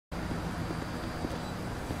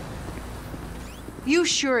You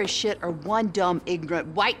sure as shit are one dumb, ignorant,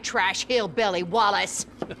 white trash hillbilly, Wallace.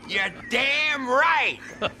 You're damn right!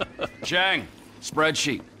 Chang,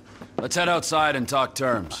 spreadsheet. Let's head outside and talk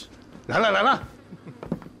terms. 来了来了，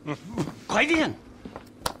快点！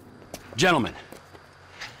 Gentlemen,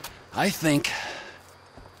 I think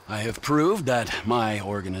I have proved that my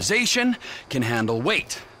organization can handle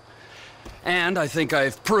weight. And I think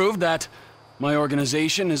I've proved that my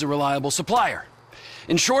organization is a reliable supplier.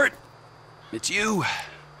 In short, it's you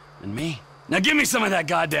and me. Now give me some of that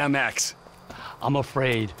goddamn X. I'm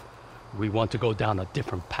afraid we want to go down a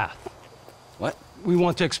different path. What? We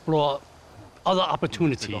want to explore other 这个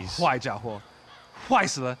opportunities. 坏家伙，坏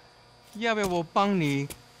死了！要不要我帮你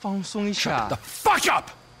放松一下 The fuck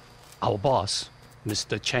up! Our boss,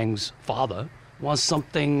 Mr. Cheng's father, wants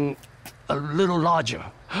something a little larger.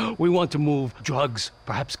 We want to move drugs,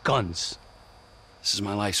 perhaps guns. This is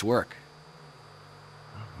my life's work.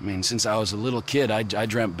 I mean, since I was a little kid, I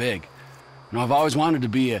dreamt big. You know, I've always wanted to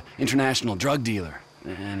be an international drug dealer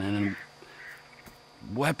and a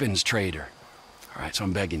weapons trader. All right, so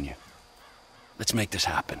I'm begging you. Let's make this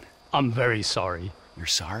happen. I'm very sorry. You're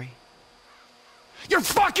sorry? You're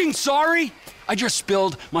fucking sorry? I just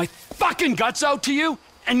spilled my fucking guts out to you,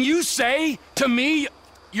 and you say to me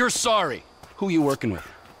you're sorry. Who you working with?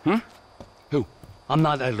 Huh? Who? I'm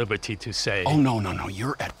not at liberty to say. Oh, no,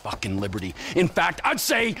 you're at fucking liberty. In fact, I'd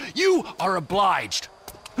say you are obliged.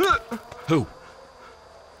 Who?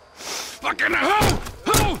 Fucking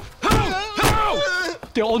who?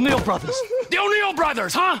 The O'Neill brothers. The O'Neill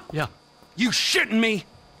brothers, huh? Yeah. You shitting me?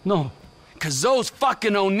 No. Cause those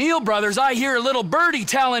fucking O'Neill brothers, I hear a little birdie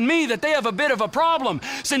telling me that they have a bit of a problem,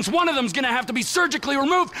 since one of them's gonna have to be surgically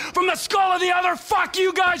removed from the skull of the other. Fuck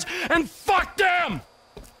you guys, and fuck them!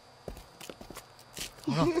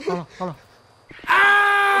 hold on. Ah!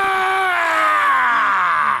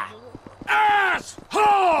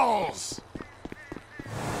 Assholes!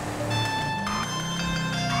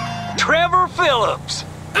 Trevor Phillips!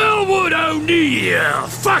 Elwood O'Neill!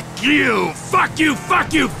 Fuck you! Fuck you!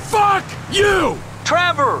 Fuck you! Fuck you!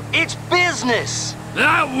 Trevor, it's business!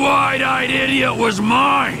 That wide-eyed idiot was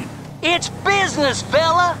mine! It's business,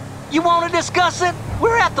 fella! You want to discuss it?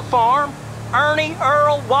 We're at the farm. Ernie,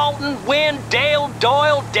 Earl, Walton, Wynn, Dale,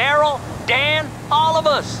 Doyle, Darrell, Dan, all of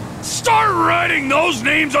us. Start writing those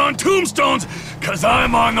names on tombstones, cause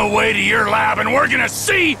I'm on the way to your lab and we're gonna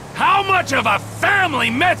see how much of a family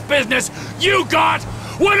meth business you got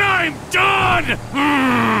when I'm done!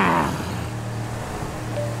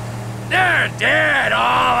 They're dead,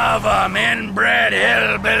 all of them, inbred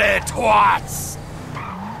hillbilly twats!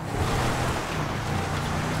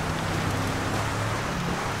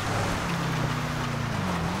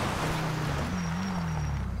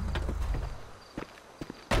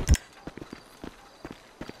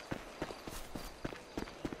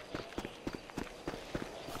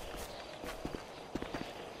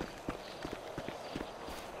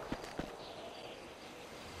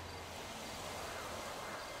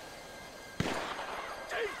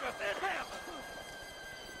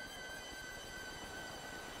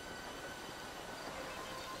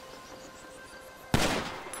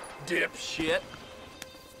 Dipshit.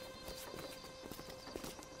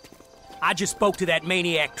 I just spoke to that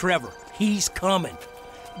maniac Trevor. He's coming.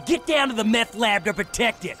 Get down to the meth lab to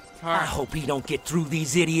protect it. I hope he don't get through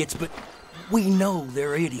these idiots, but we know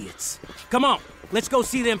they're idiots. Come on, let's go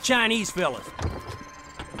see them Chinese fellas.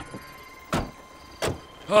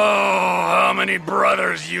 Oh, how many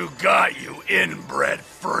brothers you got, you inbred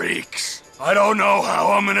freaks? I don't know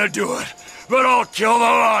how I'm gonna do it, but I'll kill the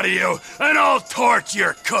lot of you, and I'll torch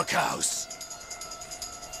your cookhouse.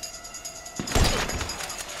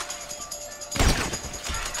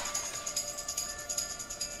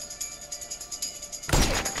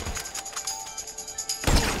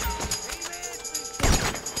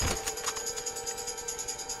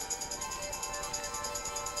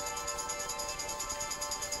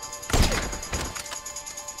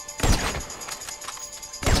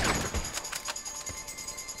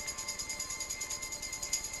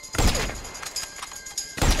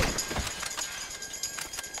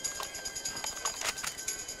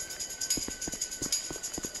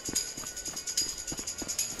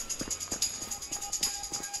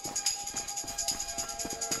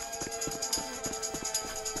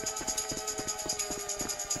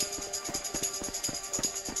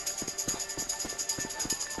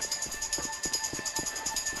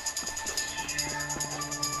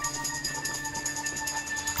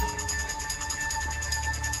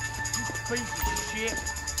 Piece of shit.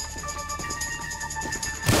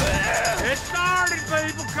 It started,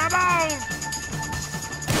 people. Come on.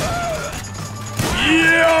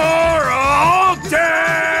 You're all dead!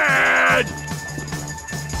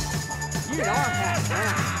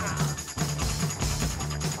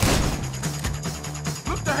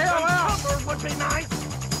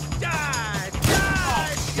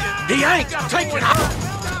 He ain't taking it out.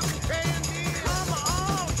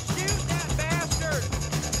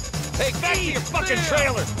 Hey, back to your fucking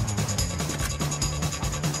trailer.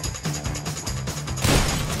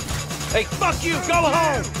 Hey, fuck you, go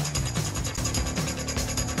home.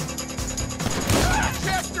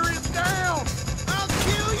 Chester is down. I'll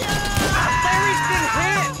kill ya. Barry's been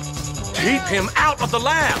hit. Keep him out of the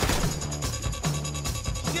lab.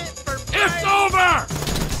 It's over.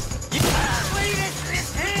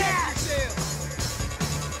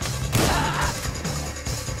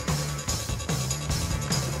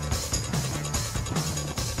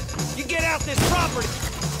 You get out this property.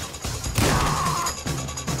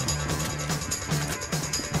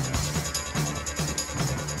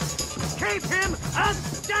 Keep him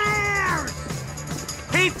upstairs!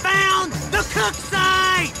 He found the cook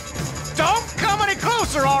site! Don't come any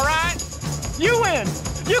closer, all right? You win.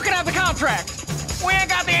 You can have the contract. We ain't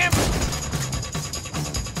got the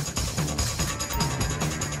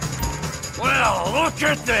Well, look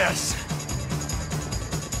at this!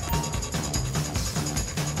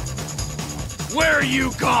 Where are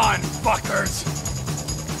you gone, fuckers?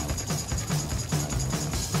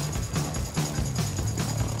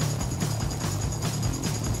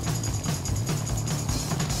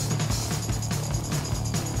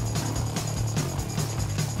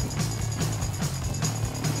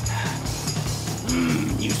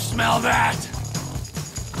 You smell that?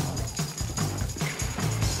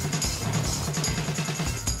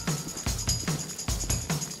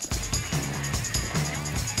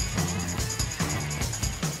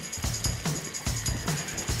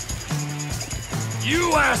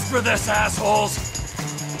 You asked for this, assholes!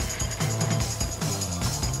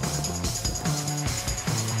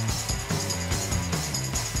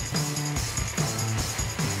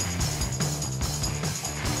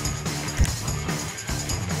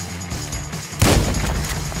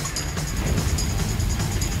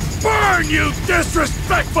 Burn, you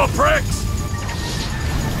disrespectful pricks!